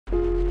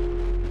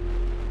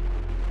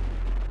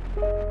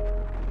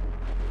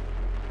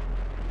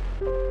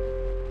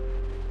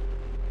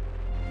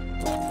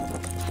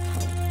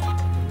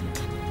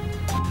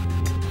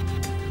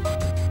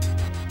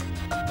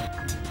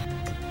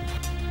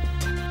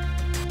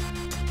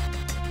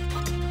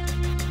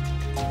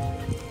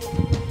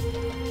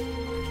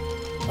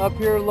Up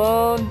here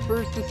alone,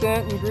 first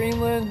descent in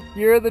Greenland,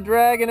 year of the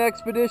Dragon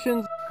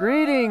expeditions.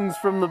 Greetings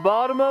from the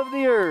bottom of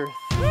the earth.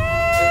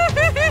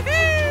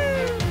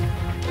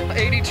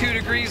 82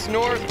 degrees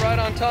north, right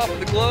on top of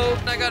the globe.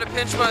 I gotta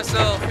pinch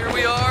myself. Here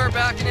we are,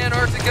 back in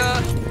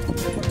Antarctica.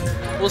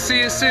 We'll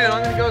see you soon.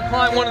 I'm gonna go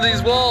climb one of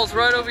these walls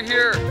right over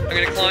here. I'm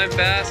gonna climb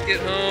fast,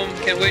 get home.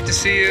 Can't wait to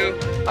see you.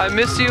 I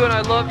miss you and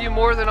I love you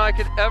more than I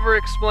could ever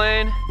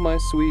explain. My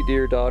sweet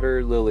dear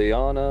daughter,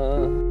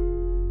 Lilliana.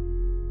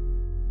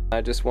 I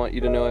just want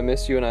you to know I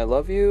miss you and I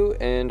love you,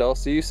 and I'll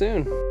see you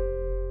soon.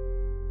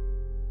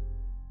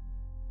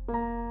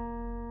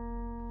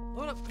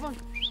 Load up, come on.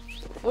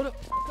 Load up,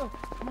 go,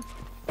 come on.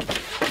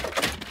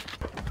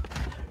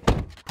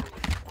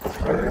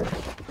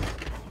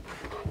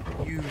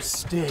 You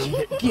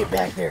stay. Get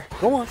back there.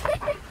 Go on.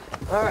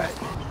 All right.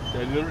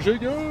 Daddy daughter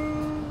shake it.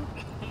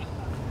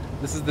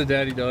 This is the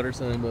daddy daughter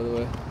sign, by the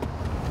way.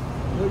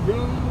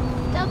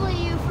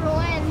 W for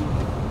win.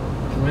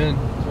 Win.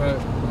 That's right.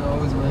 I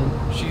always win.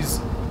 She's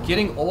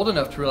getting old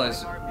enough to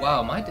realize,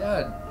 wow, my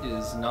dad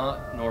is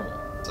not normal.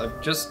 I've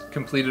just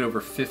completed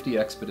over 50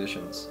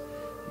 expeditions.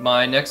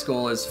 My next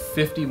goal is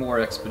 50 more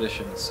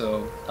expeditions,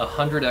 so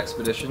 100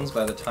 expeditions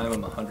by the time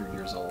I'm 100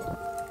 years old.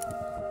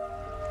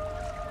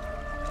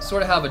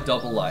 Sort of have a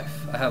double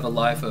life. I have a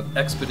life of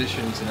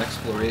expeditions and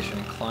exploration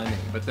and climbing,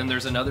 but then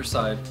there's another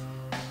side.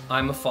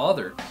 I'm a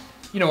father.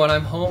 You know, when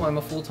I'm home, I'm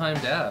a full-time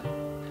dad.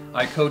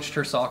 I coached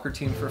her soccer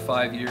team for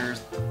 5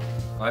 years.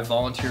 I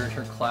volunteer at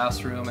her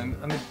classroom.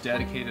 I'm a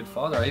dedicated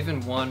father. I even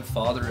won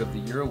Father of the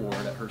Year award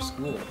at her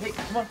school. Hey,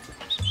 come on.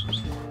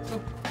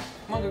 Come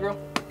on, good girl.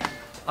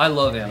 I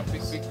love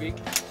animals. Beak, beak,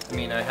 beak. I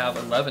mean, I have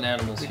 11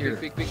 animals here.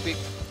 Beak, beak, beak, beak.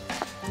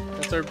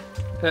 That's our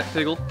pet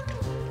Piggle.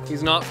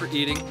 He's not for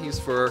eating, he's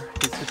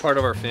part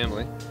of our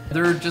family.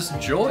 They're just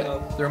joy.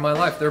 They're my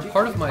life. They're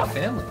part of my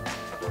family.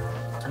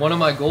 One of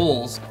my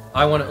goals,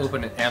 I want to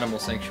open an animal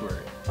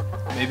sanctuary.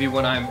 Maybe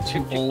when I'm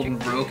too old and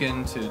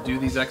broken to do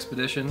these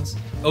expeditions,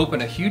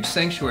 open a huge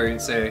sanctuary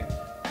and say,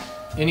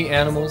 any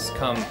animals,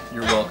 come,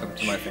 you're welcome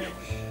to my family.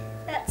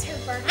 That's her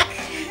bark.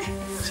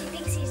 She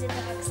thinks he's a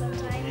dog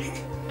sometimes.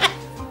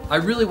 I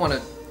really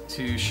want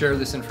to share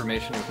this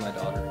information with my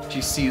daughter.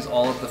 She sees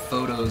all of the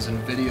photos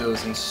and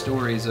videos and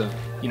stories of,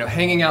 you know,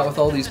 hanging out with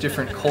all these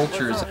different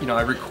cultures. You know,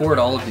 I record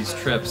all of these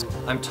trips.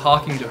 I'm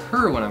talking to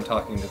her when I'm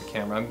talking to the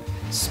camera. I'm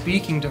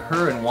speaking to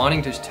her and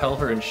wanting to tell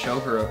her and show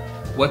her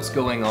what's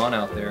going on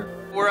out there.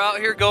 We're out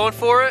here going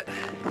for it.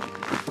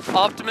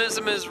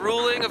 Optimism is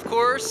ruling, of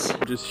course.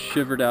 Just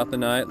shivered out the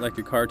night like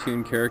a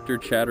cartoon character,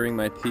 chattering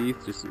my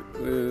teeth. Just,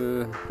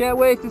 Can't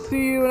wait to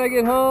see you when I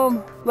get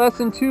home. Less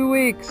than 2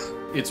 weeks.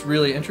 It's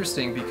really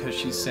interesting because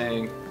she's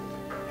saying,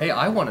 hey,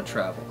 I want to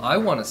travel. I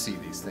want to see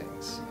these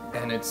things.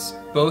 And it's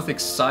both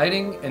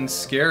exciting and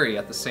scary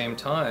at the same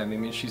time. I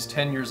mean, she's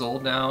 10 years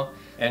old now,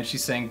 and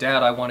she's saying,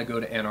 Dad, I want to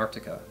go to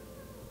Antarctica.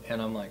 And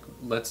I'm like,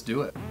 let's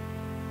do it.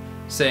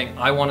 Saying,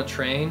 I want to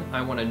train,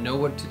 I want to know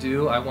what to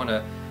do, I want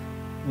to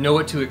know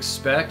what to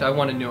expect, I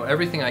want to know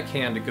everything I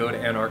can to go to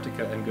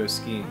Antarctica and go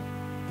skiing.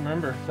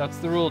 Remember, that's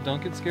the rule.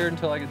 Don't get scared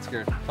until I get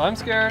scared. If I'm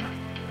scared,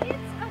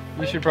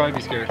 you should probably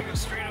be scared. Go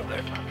straight up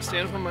there.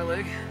 Stand up on my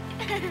leg.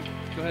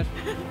 Go ahead.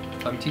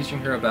 I'm teaching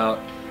her about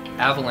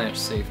avalanche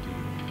safety,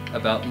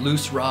 about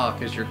loose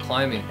rock as you're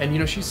climbing. And you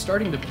know, she's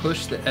starting to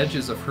push the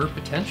edges of her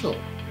potential,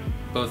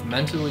 both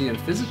mentally and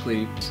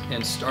physically,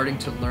 and starting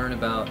to learn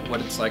about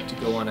what it's like to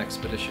go on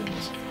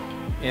expeditions.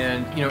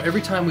 And you know,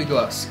 every time we go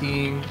out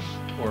skiing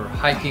or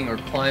hiking or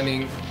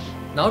climbing,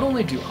 not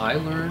only do I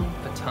learn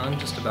a ton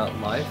just about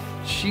life,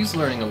 she's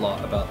learning a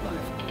lot about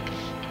life.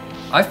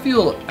 I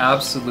feel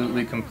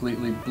absolutely,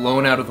 completely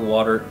blown out of the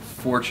water,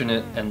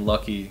 fortunate and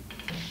lucky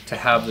to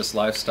have this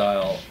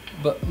lifestyle,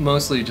 but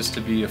mostly just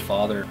to be a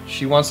father.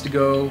 She wants to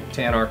go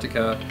to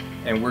Antarctica,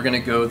 and we're gonna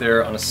go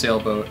there on a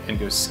sailboat and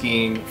go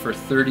skiing for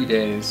 30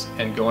 days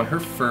and go on her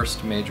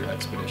first major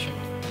expedition.